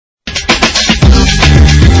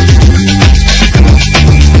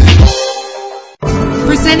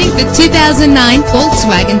2009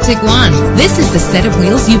 Volkswagen Tiguan. This is the set of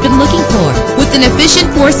wheels you've been looking for, with an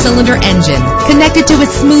efficient 4-cylinder engine connected to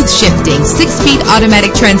its smooth shifting 6-speed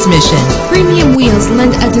automatic transmission. Premium wheels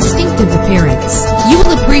lend a distinctive appearance. You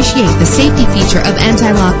will appreciate the safety feature of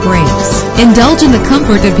anti-lock brakes. Indulge in the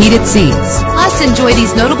comfort of heated seats. Plus, enjoy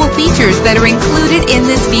these notable features that are included in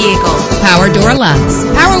this vehicle: power door locks,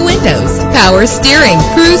 power windows, power steering,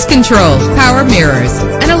 cruise control, power mirrors,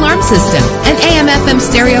 an alarm system, an AM/FM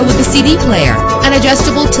stereo with a CD player, an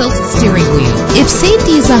adjustable tilt steering wheel. If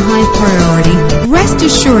safety is a high priority, rest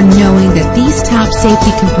assured knowing that these top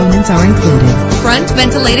safety components are included: front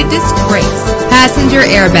ventilated disc brakes, passenger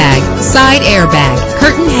airbag, side airbag,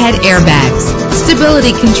 curtain head airbags,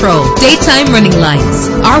 stability control, daytime running lights.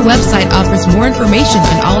 Our website offers more information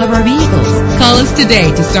on all of our vehicles. Call us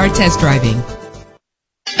today to start test driving.